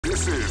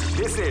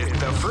This is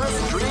the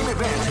first dream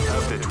event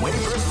of the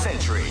 21st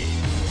century.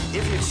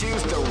 If you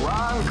choose the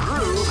wrong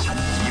groove,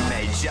 you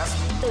may just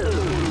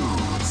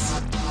lose.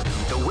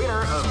 The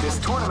winner of this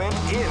tournament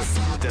is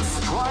the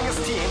strongest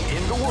team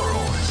in the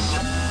world.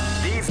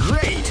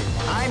 Great!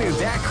 I knew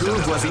that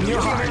groove was in your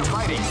heart.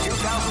 Fighting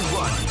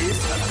 2001 is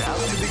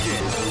about to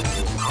begin.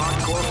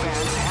 Hardcore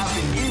fans have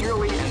been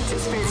eagerly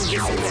anticipating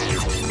this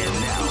event, and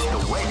now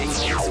the waiting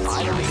is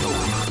finally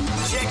over.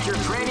 Check your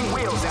training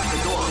wheels at the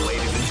door,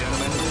 ladies and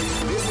gentlemen.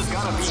 This is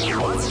gonna be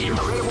one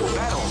incredible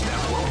battle that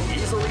won't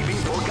easily be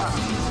forgotten.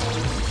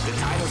 The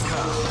time has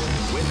come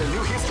when the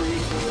new history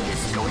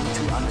is going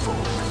to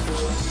unfold.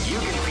 You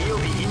can feel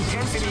the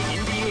intensity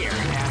in the air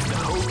as the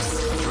hopes,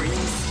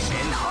 dreams,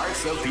 and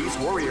hearts of these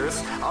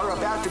warriors are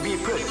about to be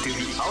put to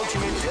the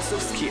ultimate test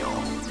of skill.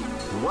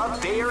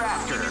 What they are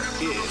after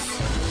is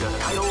the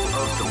title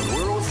of the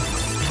world's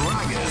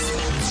strongest.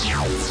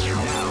 Now,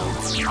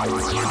 are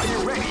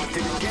you ready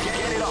to get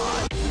it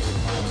on?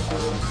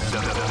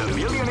 The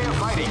Millionaire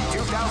Fighting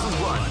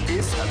 2001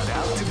 is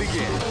about to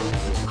begin.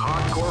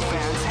 Hardcore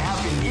fans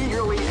have been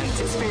eagerly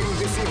anticipating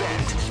this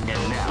event, and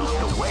now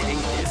the waiting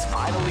is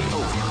finally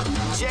over.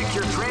 Check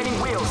your training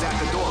wheels at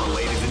the door,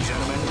 ladies and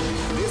gentlemen.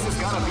 This is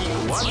gonna be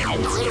one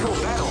incredible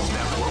battle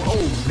that will...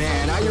 Oh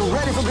man, are you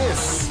ready for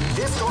this?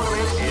 This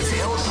tournament is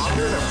held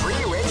under the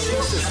free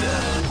ratio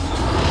system.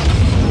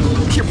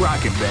 Keep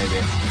rocking, baby.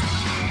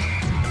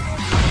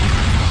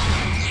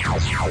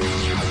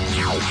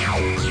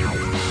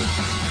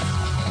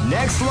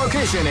 Next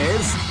location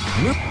is...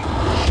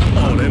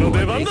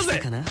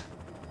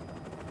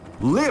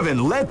 Live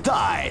and let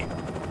die.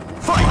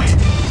 Fight!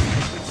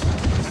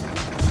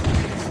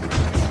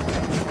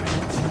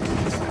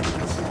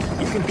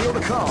 You can feel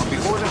the calm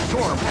before the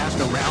storm as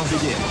the round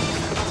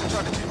begins.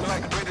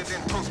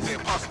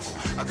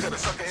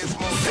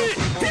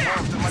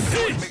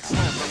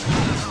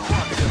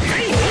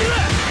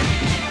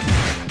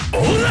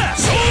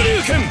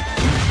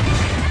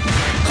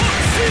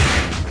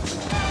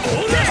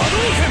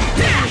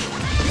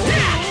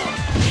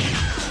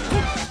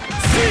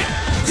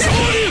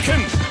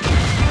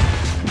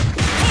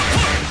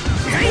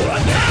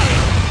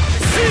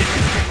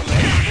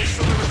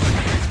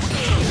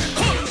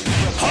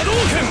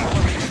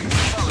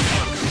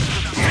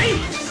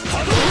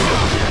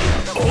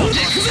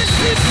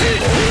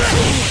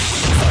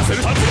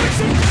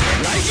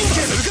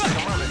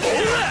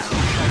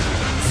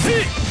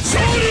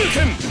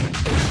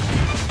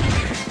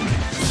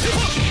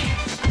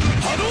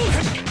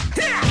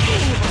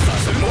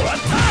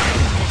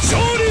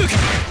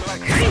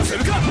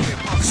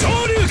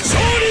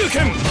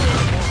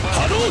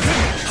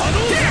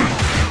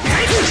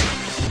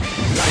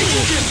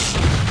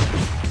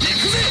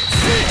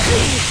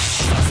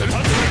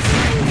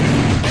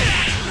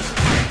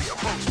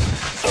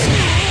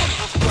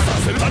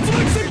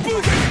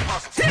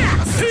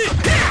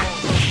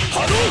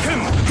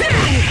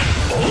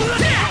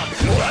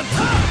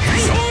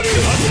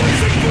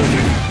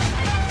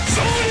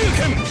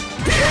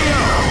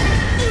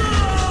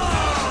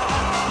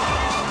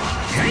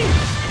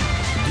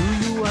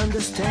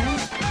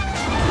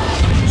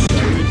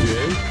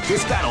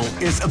 This battle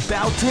is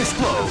about to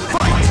explode.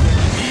 Fight!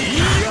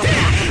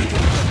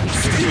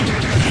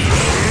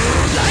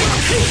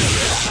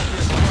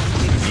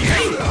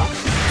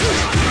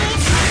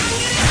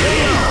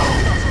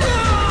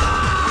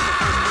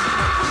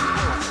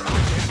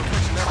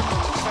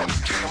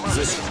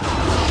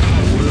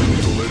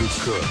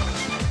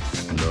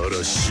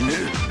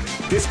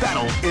 This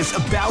battle is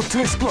about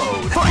to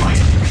explode. Fight!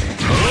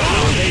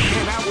 They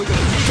came out with a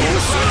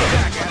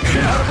attack at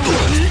the out of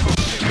the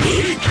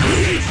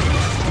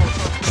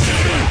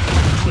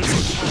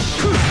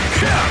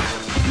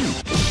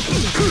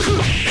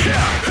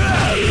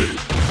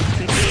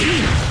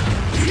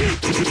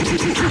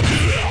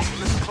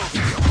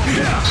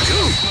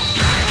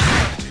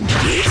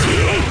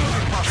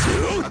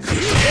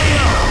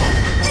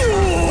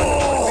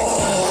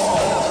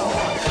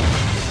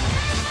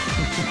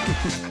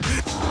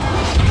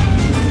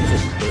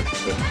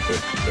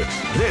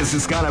This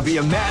is gonna be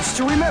a match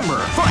to remember.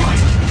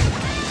 Fight!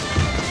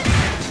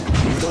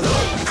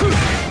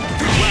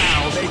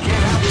 Wow, they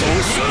can't have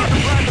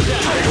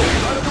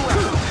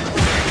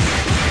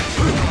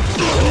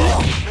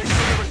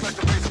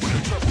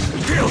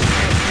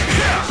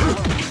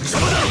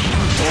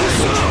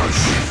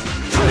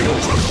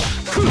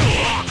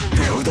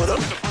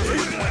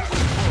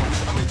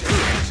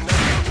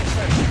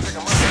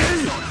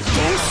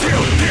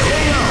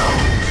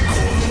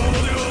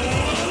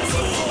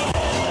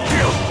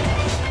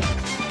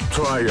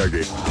Try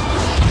again.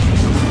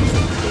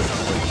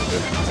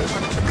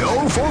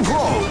 Go for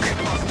broke.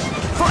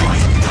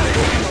 Fight!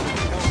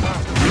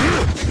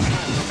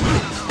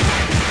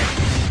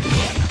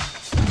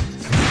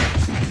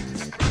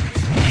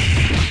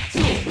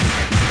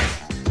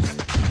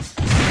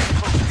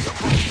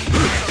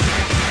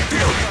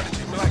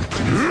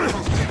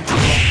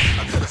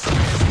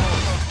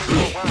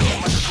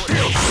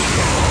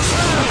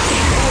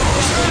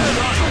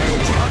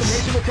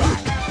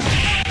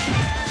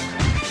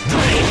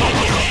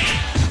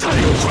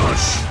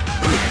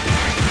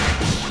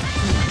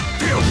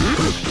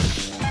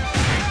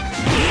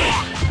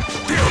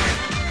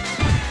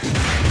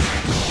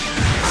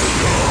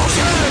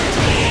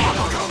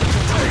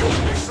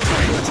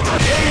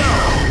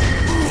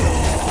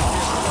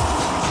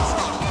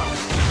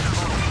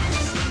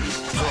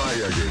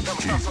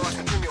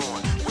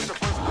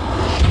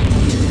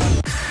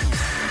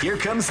 Here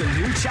comes a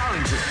new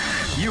challenger.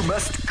 You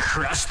must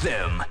crush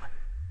them.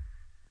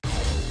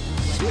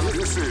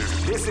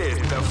 This is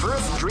the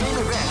first dream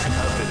event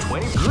of the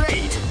 20.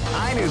 Great!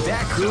 I knew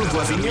that groove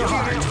was in your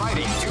heart.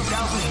 Fighting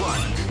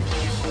 2001.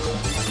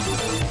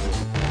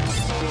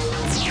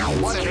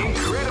 What an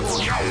incredible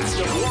cast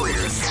of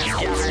warriors has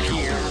gathered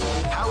here.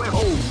 However,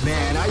 oh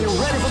man, are you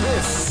ready for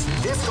this?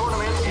 This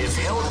tournament is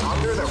held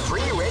under the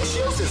free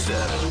ratio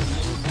system.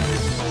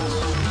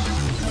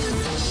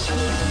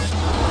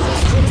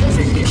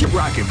 Keep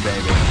rocking,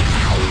 baby.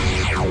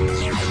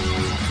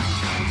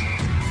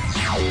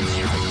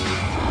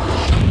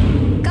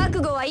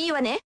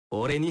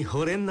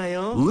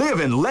 Live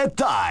and let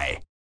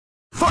die.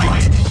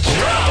 Fight!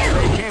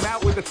 They came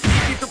out with a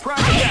sneaky surprise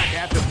attack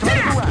at the start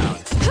of the round.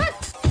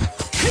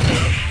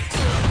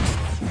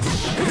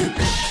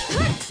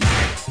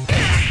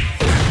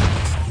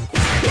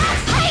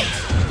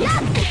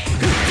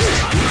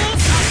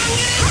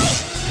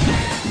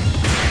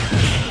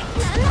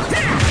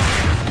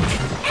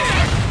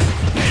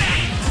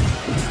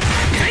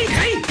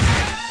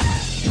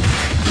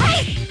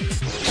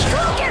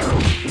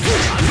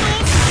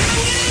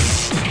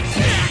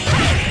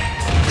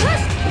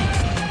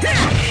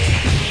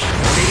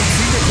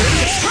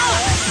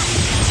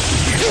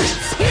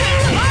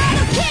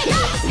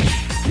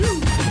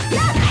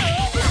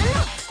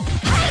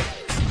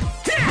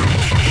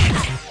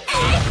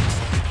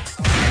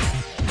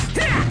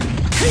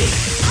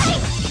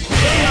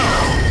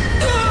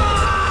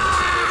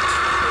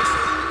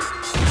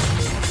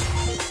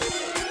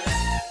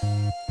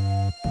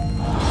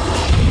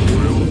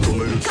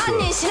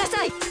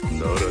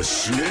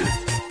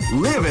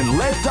 Live and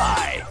let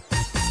die.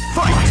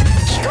 Fight!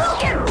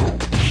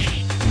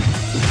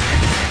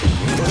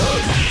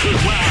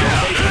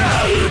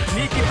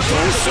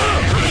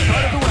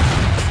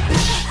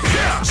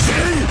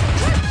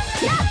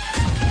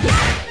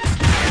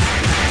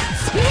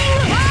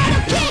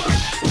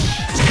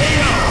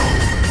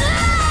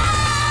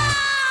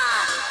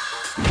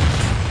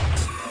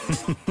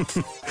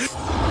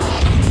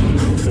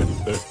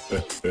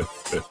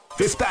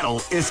 This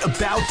battle is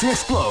about to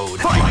explode.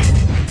 Fight!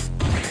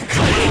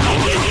 Came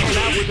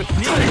out with a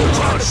sneaky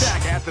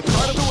attack at the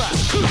start of the round.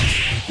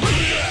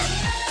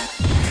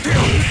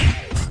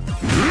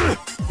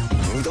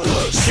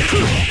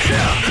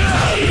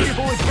 You've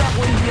always got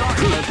one in the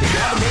argument, but you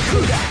gotta make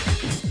it back.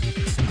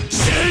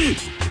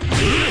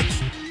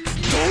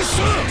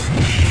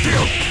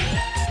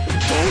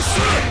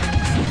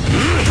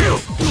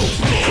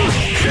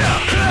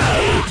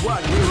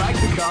 What you like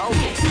to call?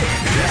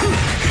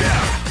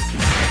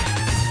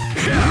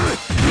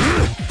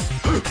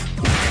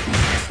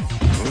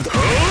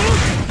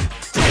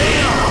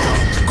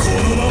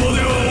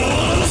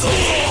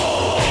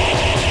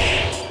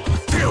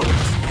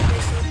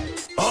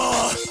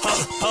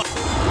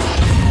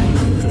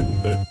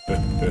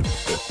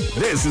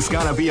 This is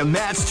gonna be a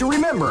match to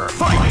remember.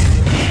 Fight!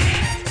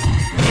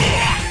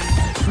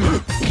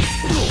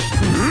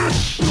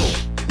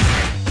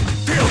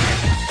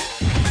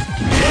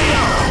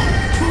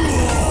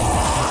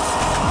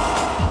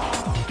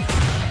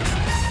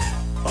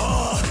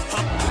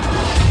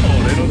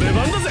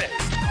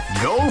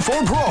 Go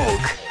for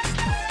broke.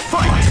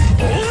 Fight!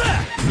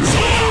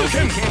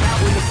 Came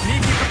out with a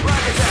sneaky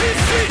surprise attack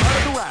at the start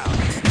of the round.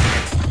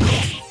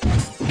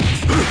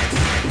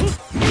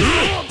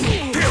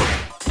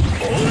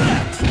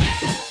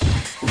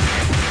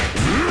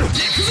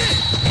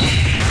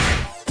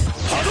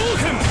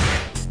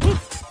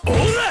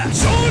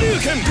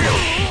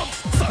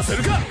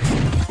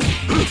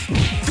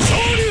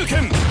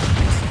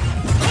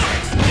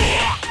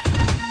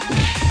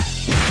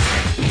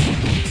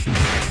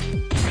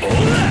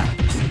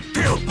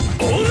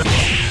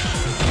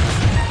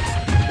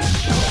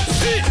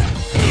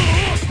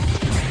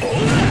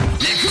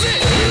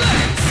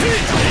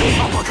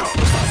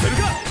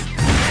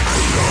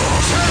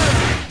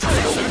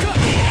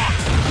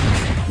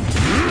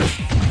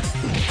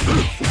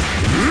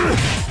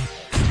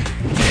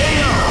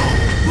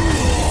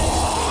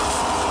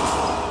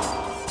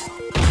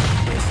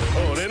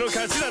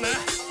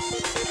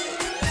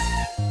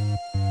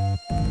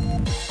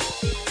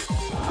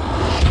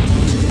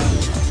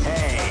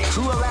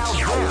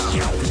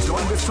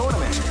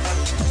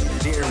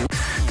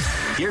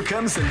 Here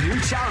comes a new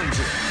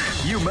challenger.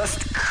 You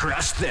must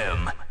crush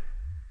them.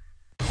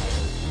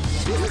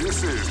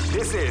 This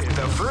is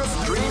the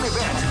first dream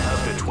event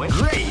of the 20.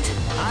 Great!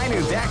 I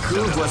knew that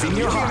groove was in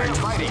your heart.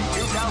 Fighting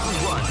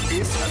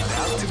 2001 is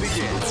about to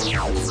begin.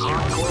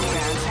 Hardcore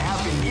fans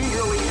have been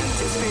eagerly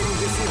anticipating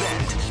this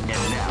event,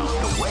 and now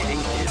the waiting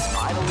is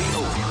finally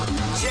over.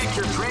 Check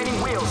your training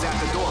wheels at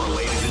the door,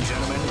 ladies and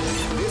gentlemen.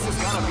 This is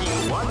gonna be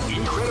one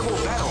incredible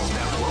battle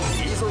that won't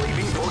easily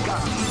be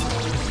forgotten.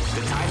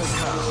 The time has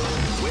come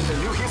when the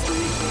new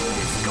history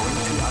is going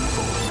to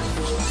unfold.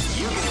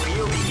 You can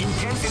feel the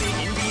intensity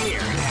in the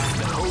air as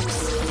the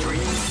hopes,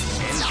 dreams,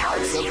 and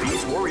hearts of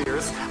these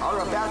warriors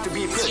are about to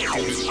be put to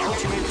the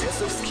ultimate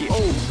test of skill.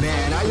 Oh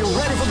man, are you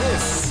ready for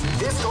this?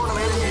 This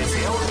tournament is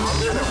held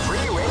under the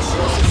free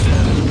ratio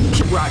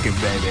system. Keep rocking,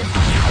 baby.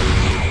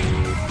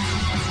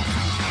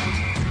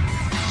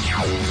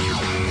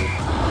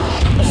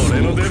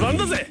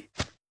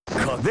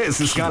 This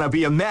is gonna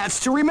be a match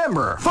to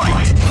remember.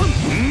 Fight!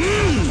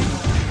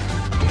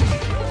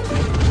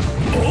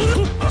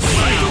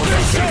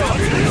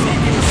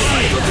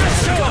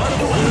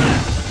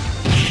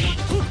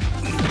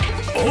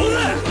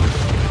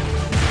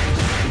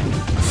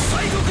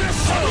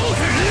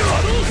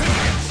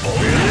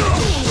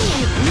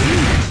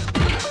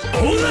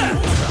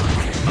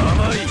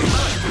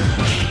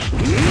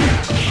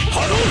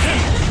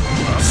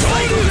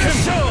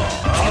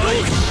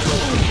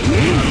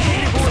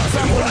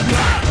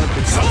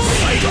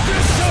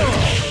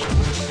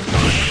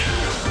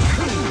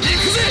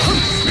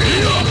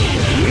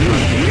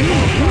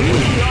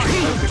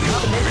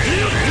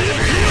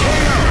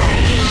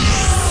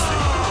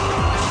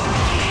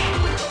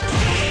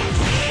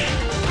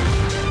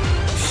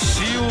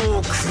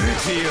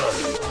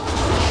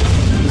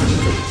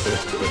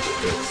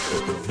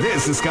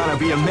 This is gonna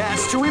be a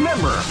match to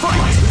remember. Fight!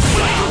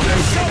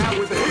 Out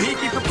with a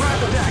sneaky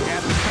surprise attack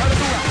at the start of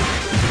the round.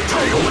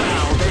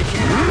 Wow, they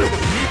came out with a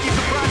sneaky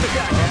surprise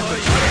attack at the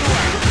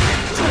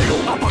start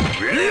of the round.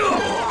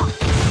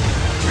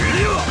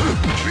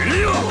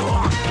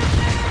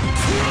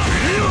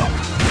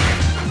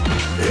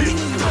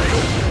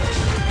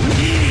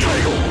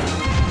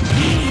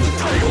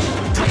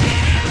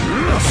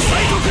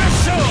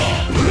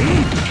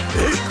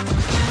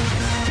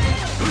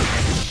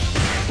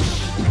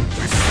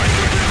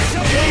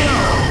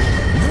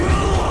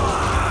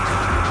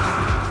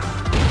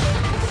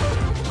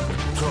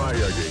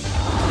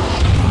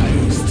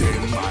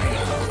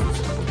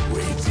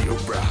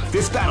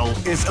 This battle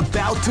is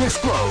about to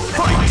explode.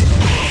 Fight!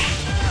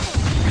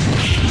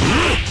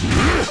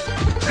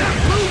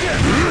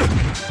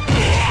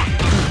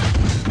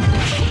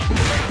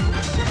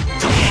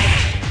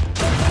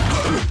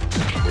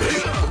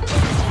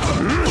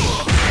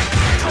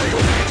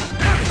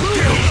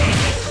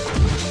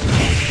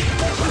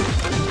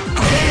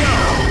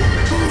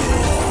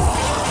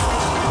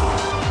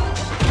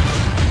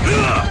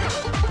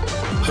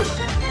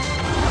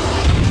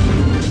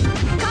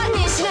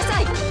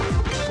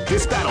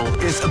 This battle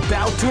is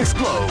about to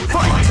explode.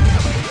 Fight!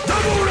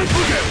 Double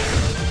Repugate!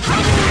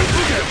 Double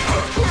Repugate!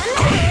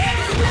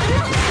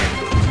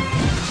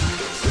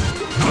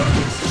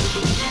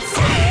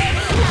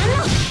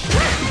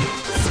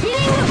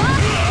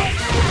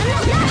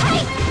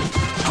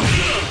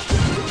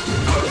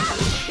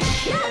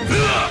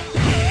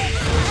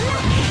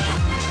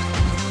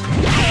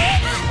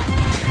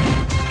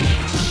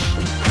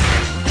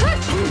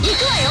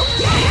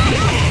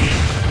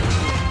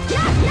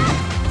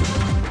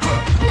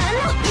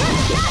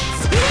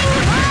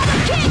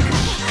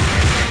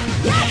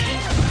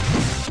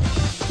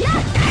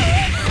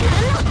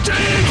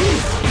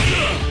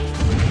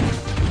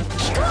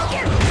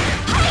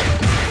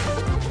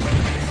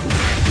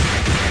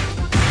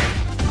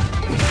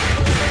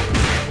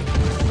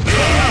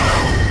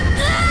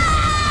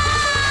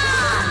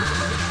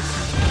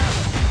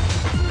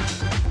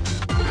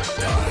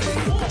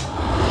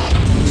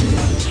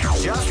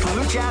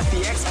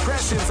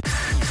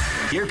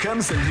 Here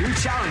comes a new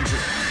challenger.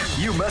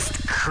 You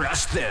must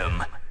crush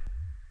them.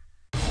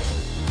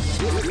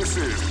 This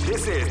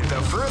is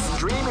the first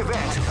dream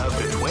event of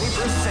the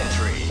 21st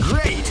century.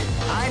 Great!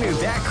 I knew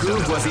that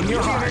groove was in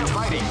your heart.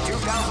 Fighting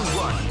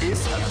 2001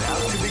 is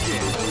about to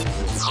begin.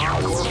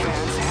 Hardcore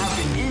fans have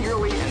been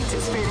eagerly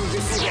anticipating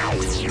this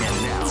event, and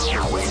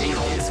now the waiting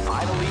is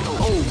finally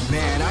over. Oh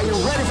man, are you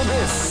ready for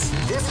this?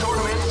 This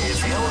tournament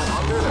is held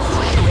under the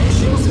free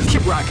ratio system.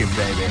 Keep rocking,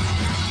 baby.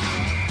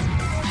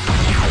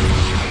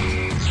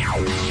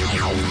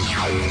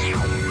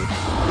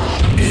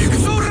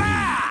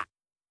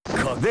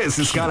 This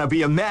is gonna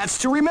be a match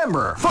to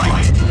remember.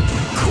 Fight!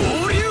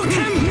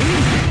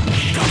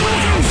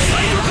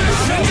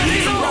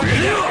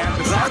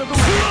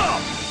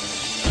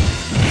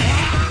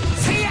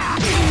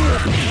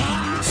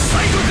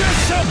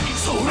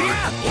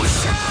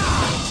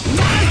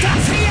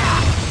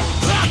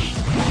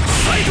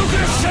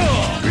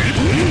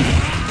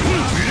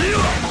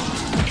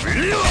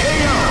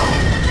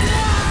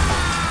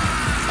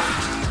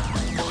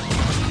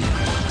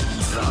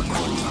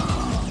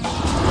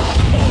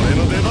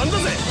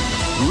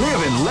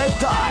 Live and let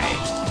die.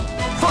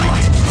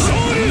 Fight!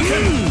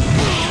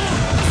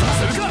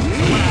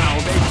 Wow,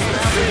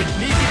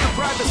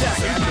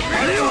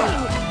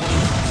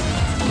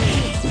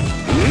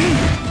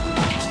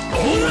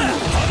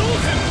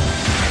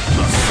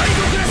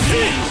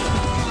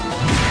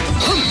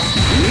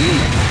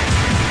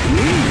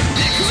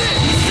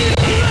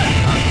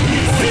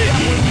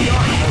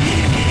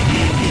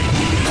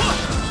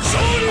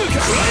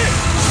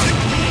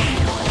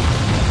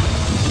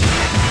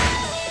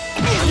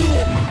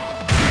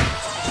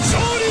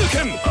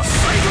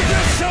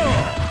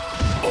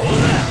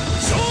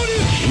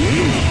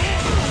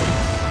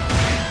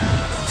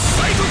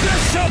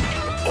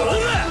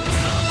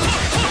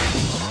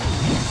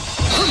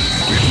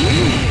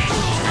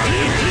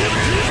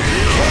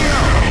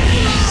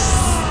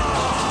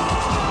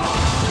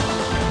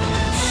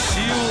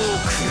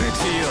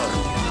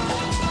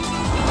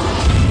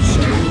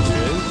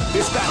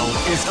 This battle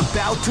is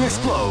about to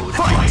explode.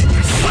 Fight!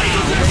 Fight!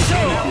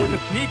 With a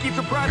sneaky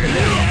surprise at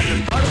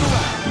the start of the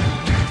round.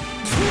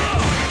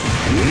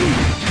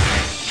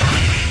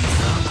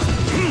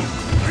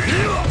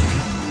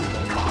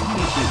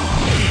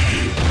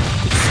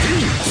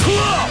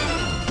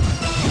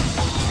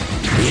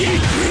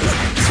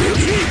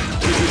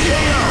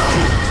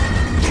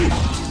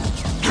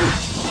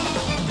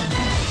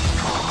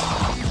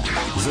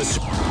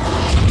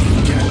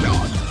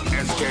 Cannot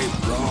escape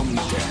from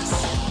death.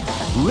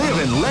 Live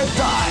and let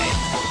die.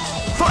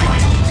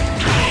 Fight!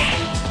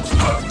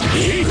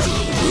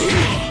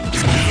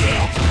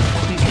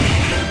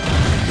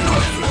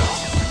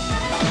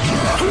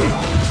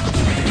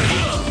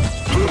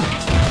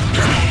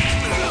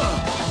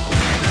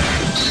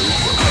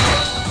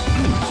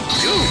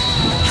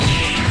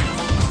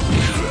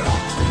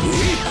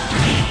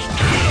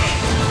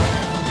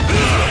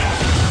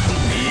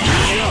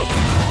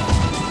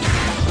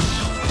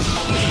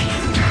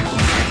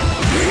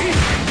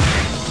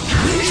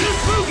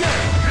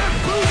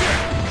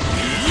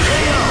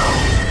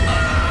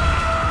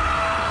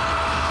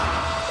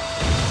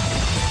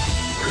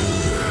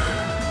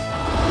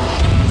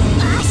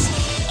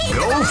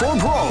 Go for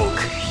broke.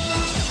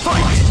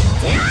 Fight!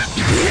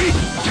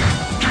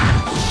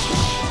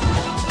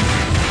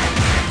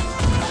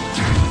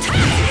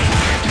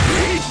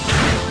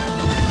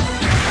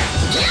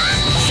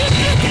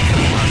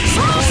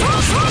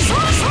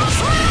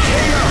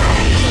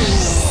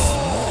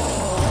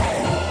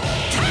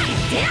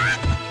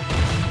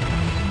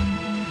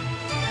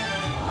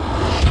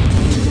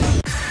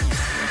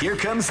 Here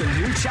comes a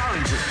new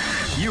challenger.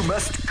 You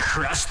must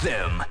crush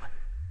them.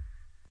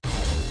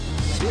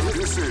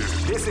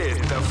 This is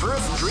the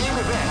first dream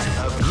event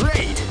of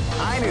Great!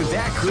 I knew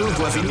that groove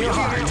was in your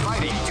heart.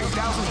 Fighting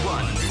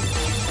 2001.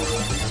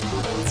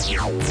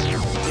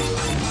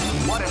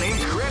 What an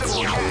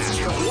incredible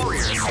cast of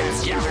warriors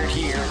has gathered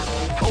here.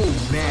 Oh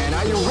man,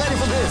 are you ready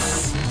for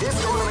this? This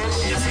tournament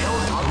is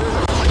held under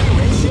the free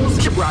ratios.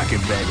 Keep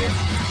rocking, baby.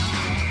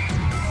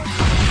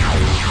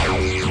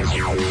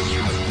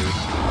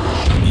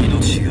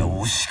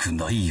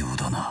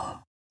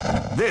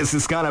 This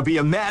is gonna be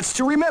a match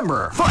to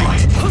remember. Fight!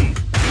 Wow,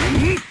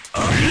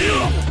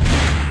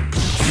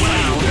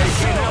 they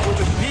came out with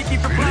a sneaky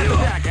surprise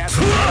attack at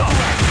the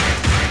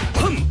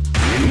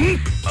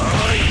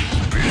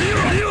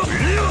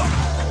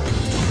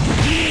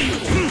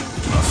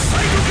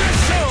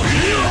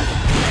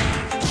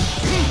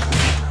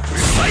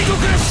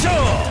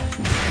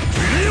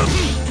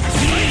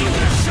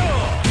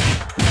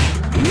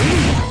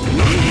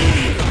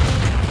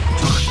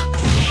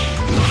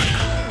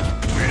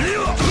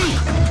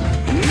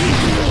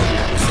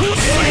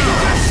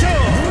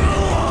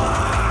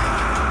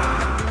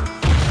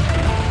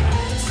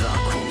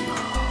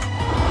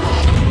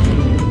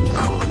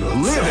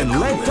Live and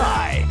let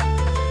die.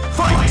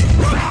 Fight!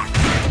 Wow,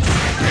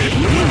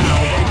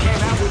 they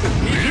came out with a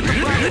sneaky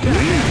surprise attack.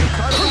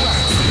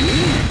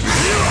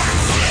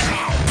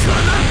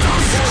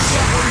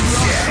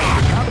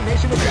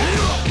 Combination attack.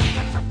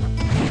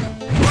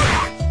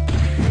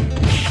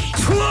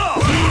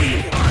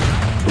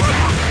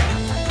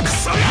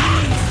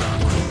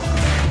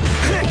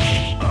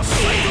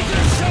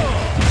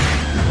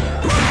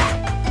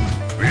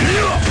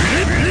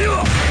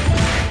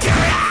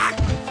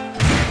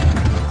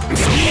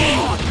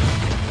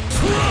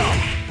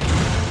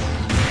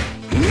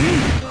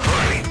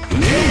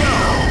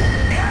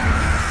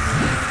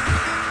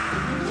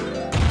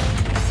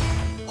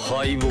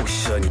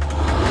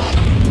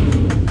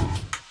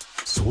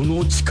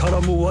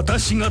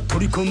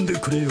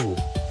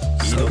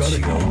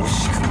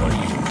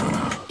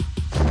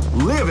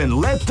 Live and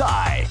let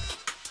die.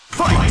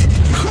 Fight!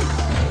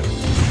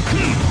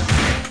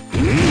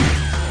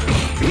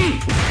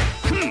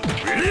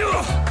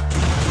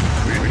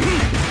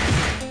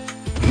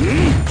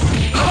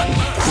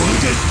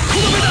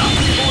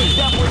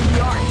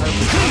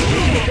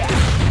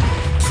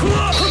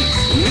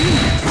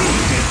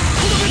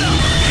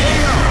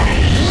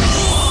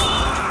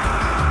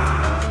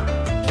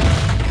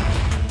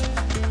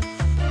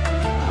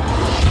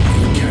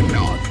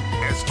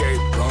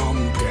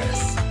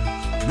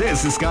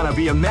 This is gonna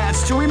be a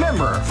match to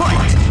remember.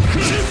 Fight!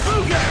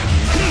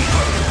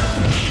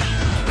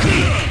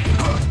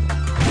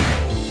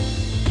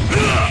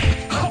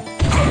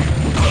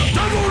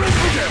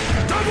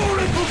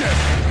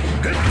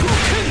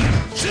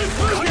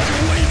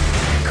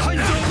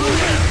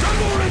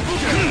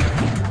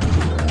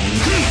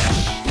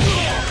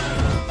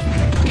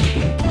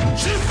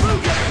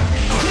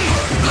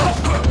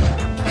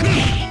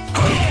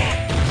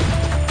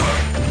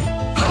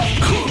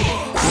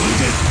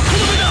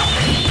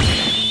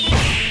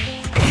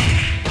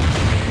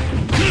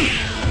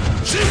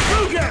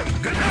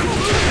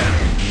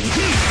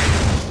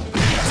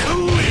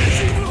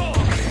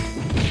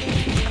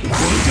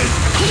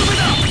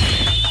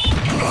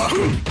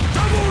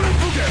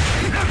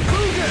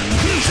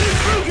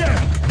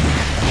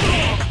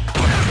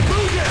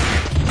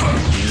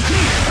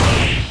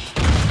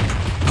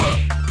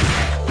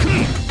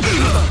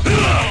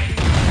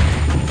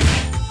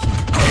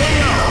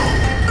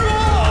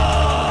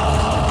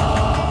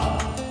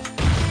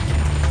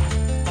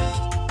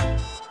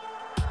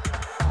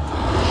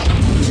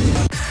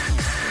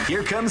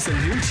 comes a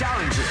new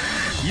challenger.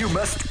 You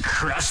must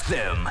crush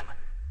them.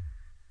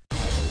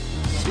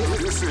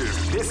 This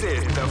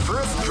is the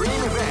first dream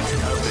event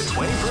of the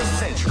 21st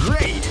century.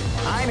 Great!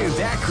 I knew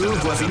that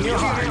groove was in your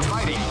heart.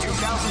 Fighting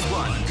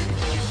 2001.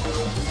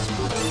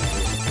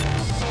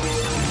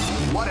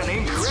 What an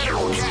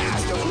incredible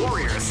cast of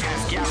warriors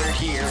has gathered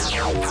here.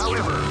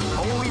 However,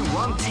 only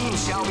one team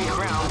shall be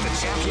crowned the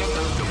champion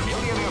of the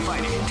Millionaire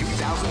Fighting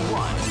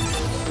 2001.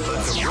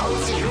 But the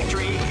road to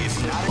victory is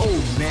not... Oh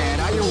man,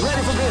 are you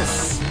ready for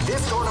this?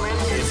 This tournament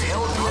is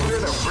held under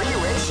the free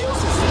ratio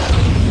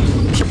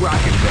system. Keep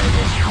rocking,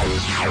 baby.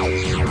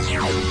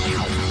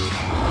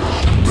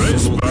 Red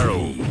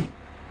Sparrow.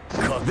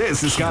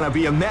 This is gonna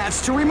be a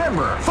match to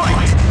remember.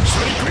 Fight!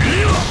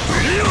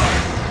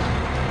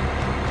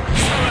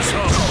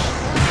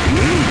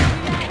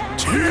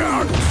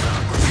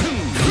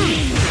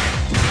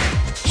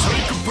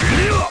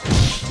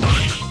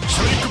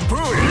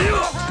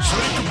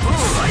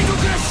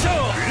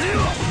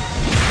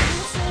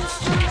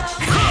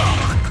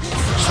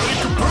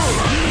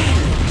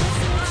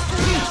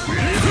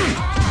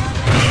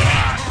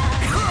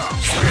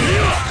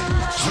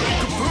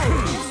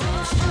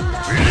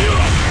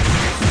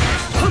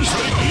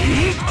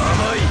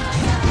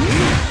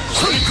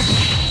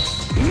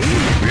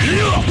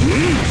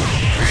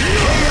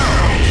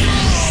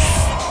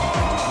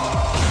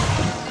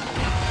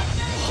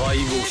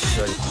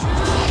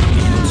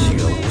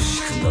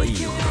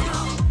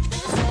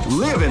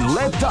 Live and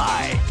let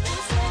die.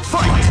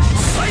 Fight!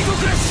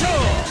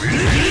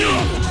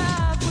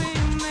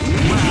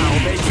 Wow,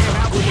 they came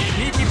out with a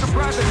sneaky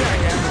surprise attack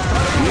after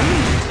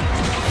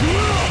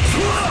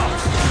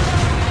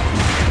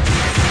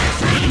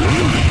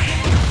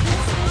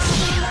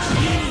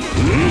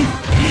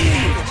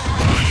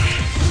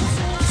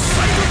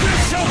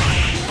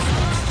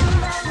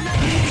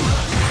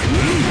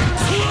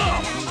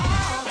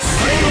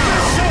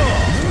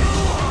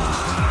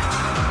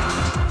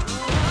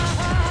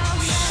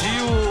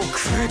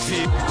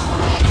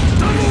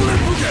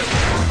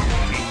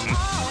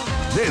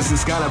This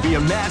is gonna be a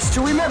match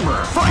to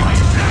remember. Fight!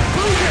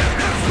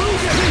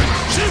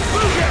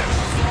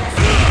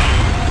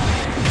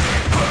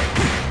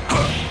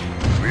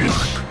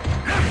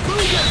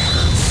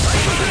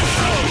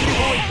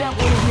 That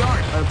was the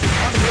art of the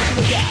combination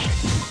attack.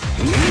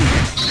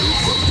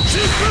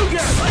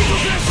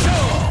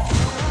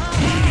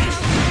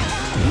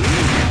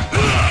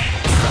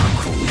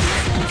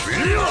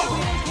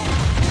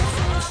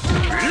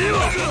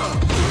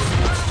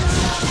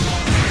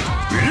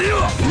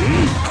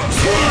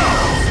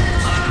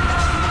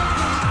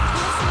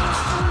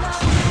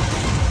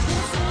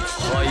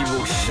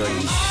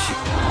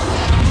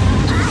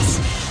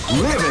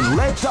 Live and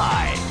let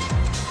die.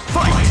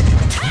 Fight!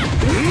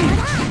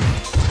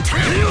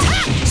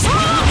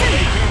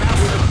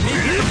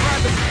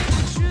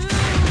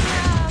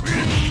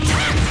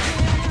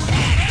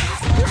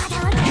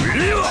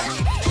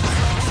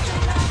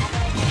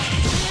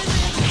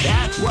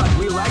 That's what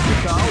we like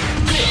to call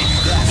big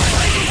death.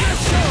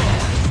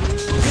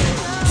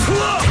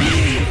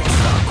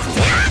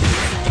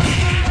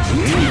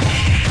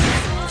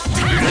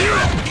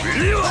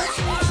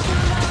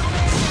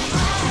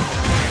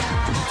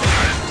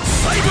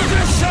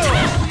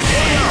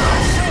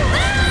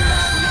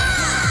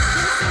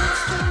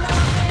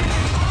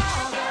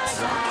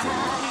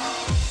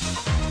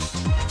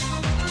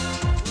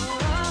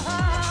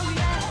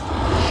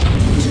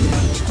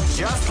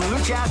 Just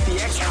look at the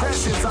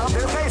expressions on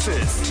their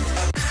faces.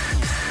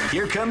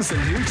 Here comes a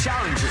new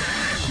challenger.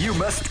 You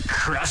must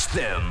crush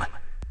them.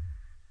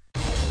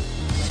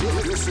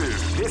 This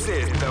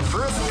is the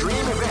first dream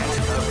event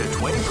of the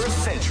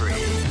 21st century.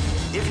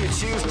 If you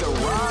choose the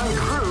wrong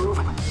groove,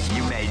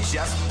 you may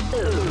just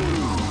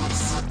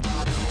lose.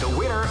 The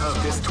winner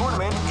of this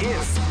tournament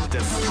is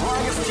the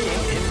strongest team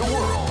in the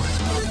world.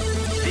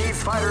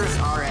 These fighters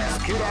are as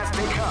good as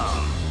they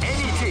come.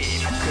 Any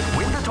team could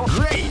win the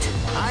tournament. Great!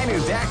 I knew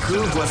that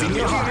groove was in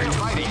your heart.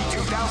 Fighting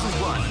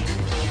 2001.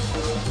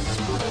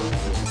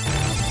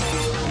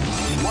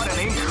 What an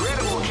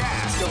incredible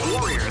cast of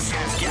warriors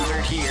has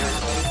gathered here.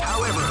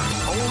 However,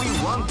 only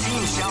one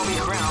team shall be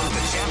crowned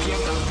the champion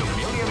of the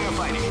Millionaire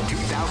Fighting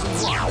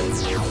 2001.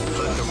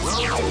 But the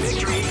road to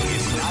victory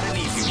is not an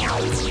easy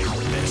one.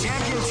 The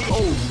champion team...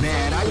 Oh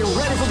man, are you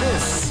ready for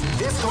this?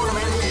 This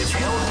tournament is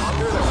held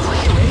under the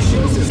free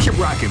ratio system. Keep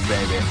rocking,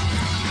 baby.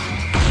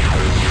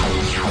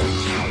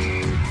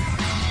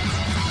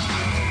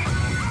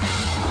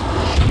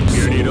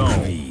 Get it on.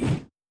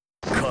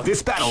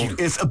 This battle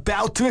is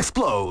about to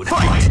explode.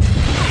 Fight!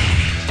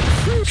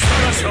 With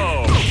a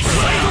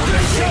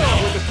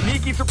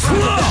sneaky surprise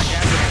attack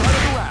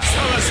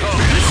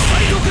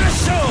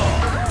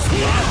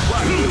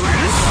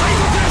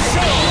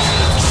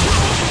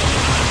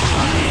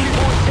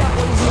at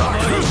the start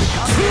of the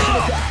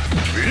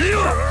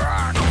round.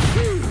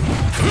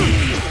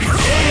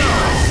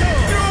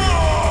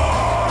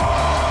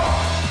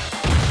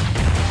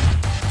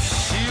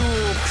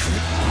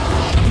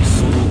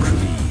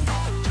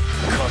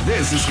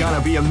 This is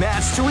gonna be a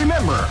match to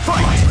remember.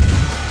 Fight!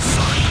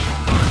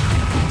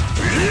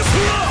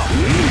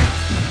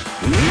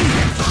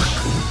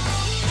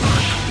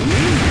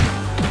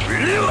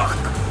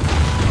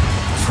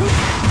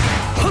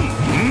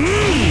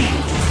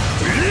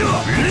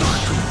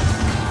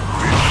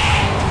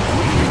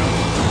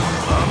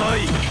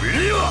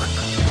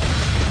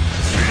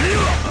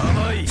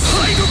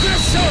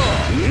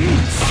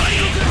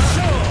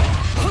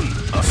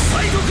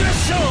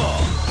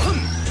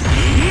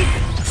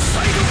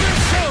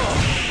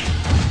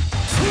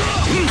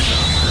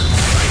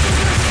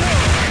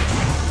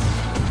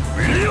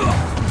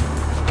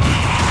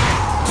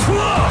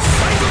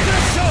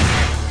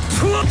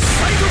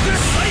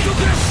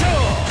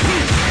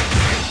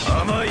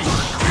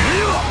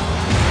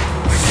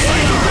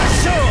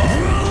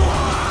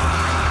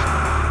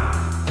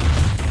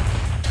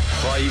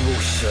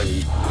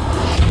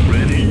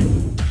 Ready?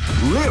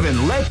 Live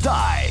and let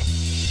die.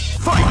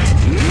 Fight!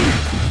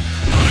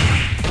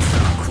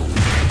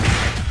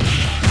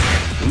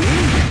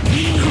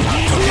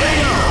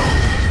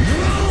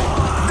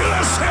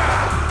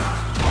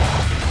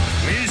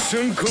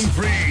 Mission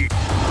complete.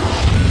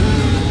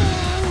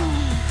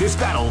 This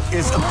battle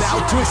is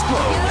about to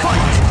explode.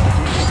 Fight!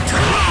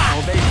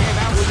 Wow, they came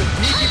out with a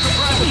sneaky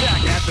surprise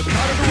attack at the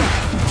start of the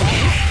round.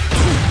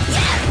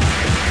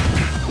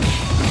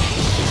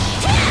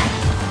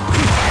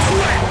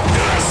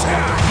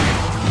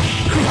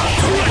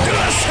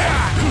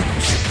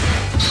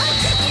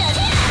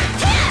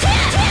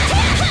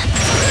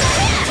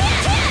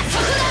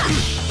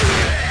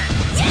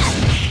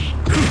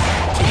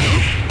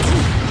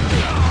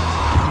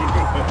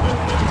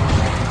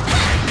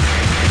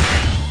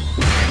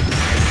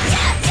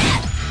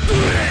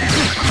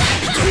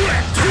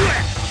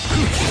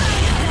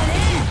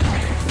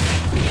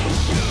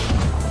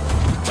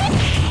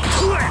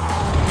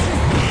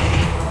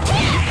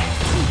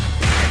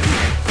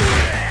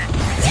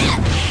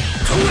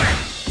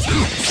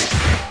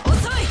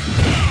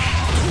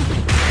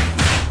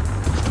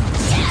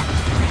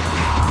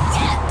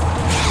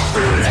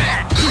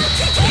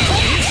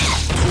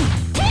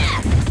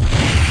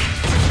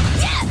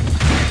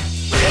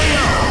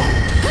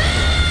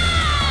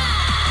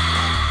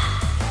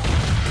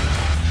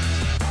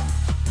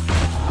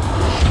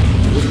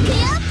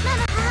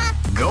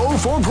 Go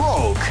for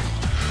broke.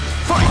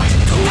 Fight!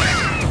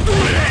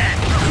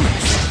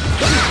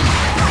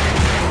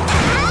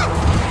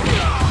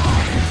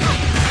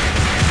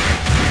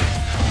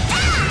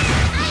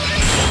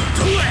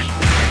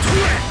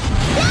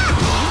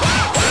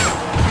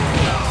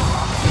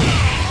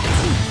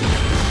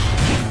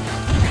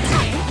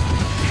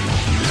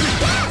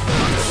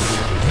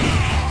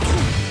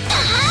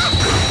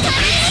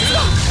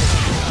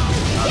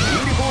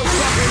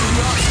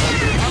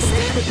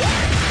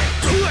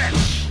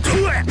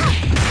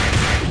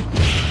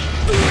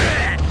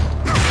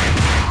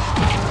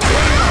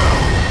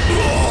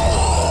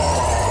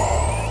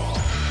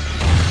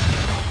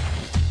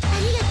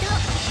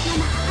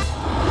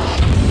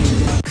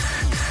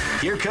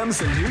 Here comes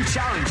a new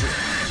challenger.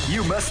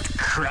 You must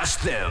crush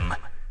them.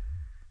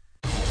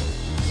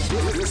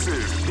 This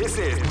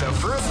is the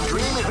first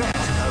dream event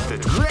of the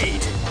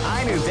great.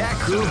 I knew that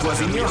groove was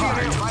in your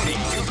heart.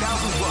 Fighting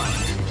 2001.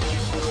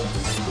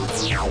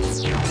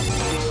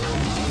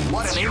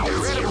 What an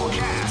incredible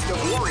cast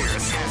of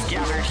warriors has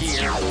gathered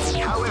here.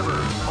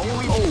 However,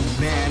 only. Oh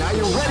man, are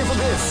you ready for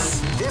this?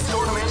 This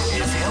tournament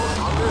is held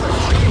under the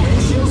free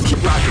ratios.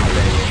 Keep rocking,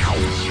 baby.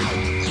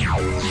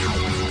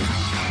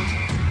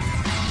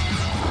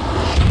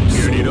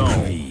 Get it on.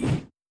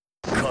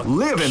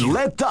 Live and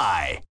let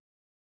die.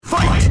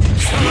 Fight!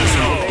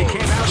 They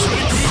came out with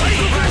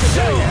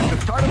a at the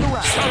start of the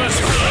round.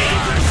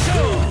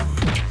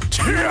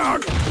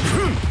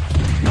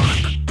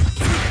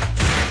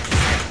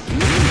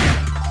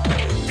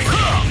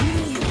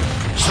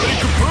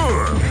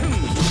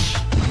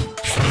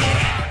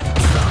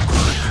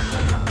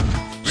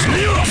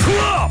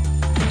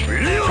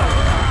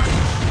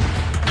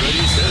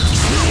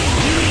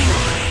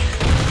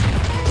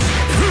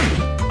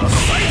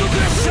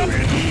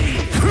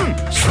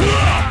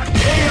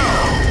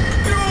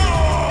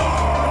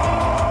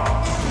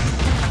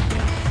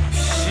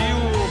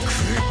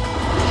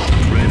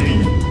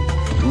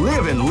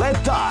 Live and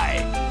let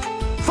die.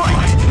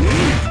 Fight!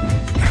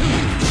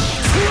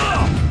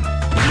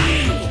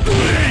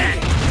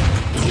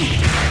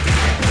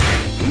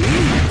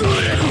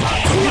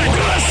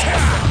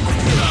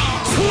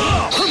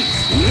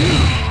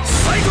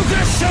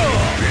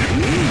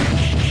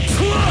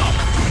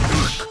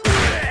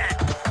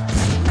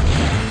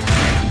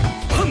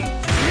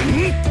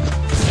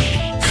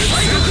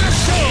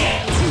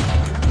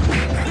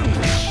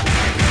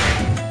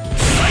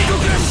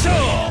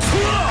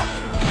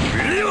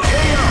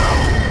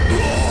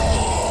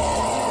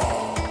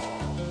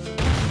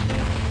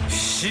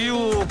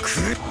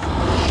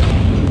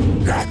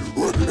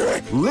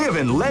 Live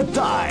and let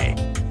die.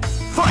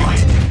 Fight!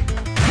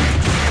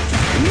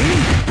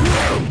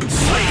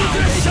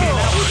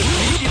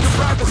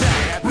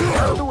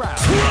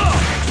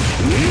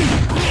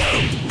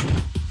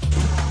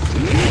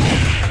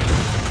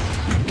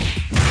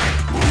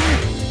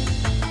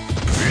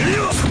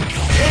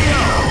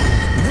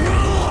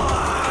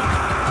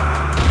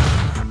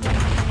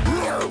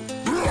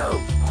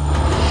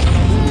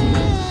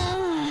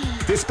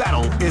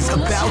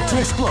 to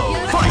explode.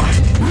 Fight!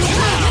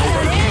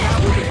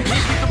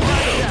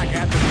 Attack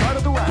at the start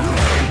of the round.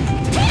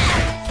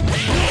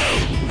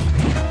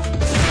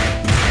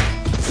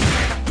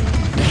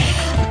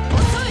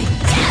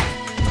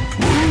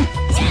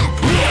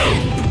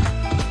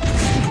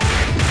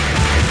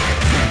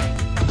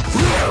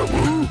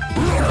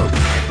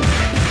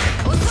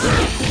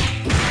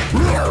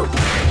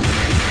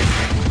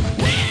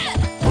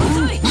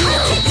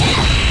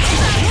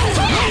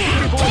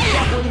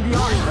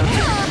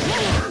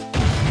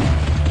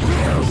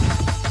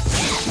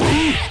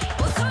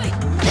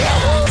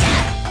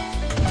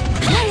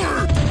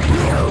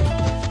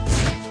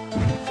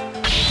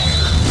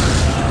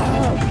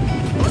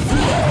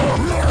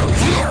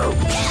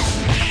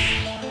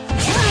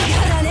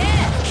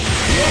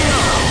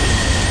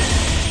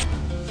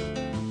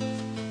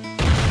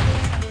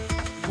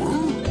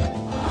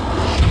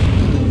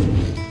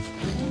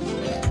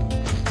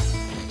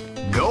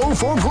 Go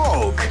for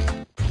broke.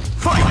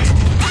 Fight!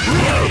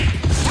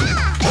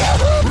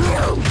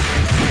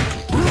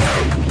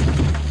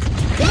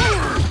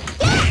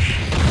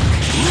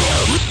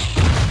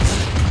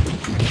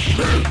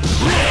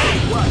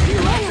 What do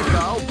you like to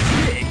call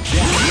Big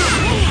Jack?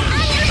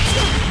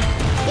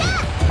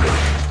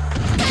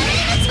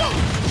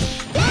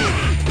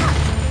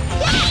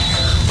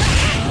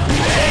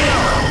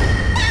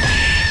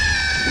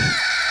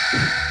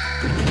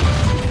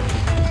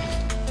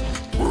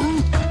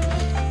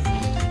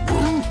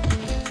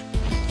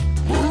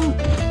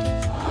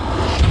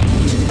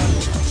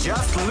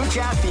 Just look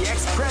at the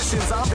expressions on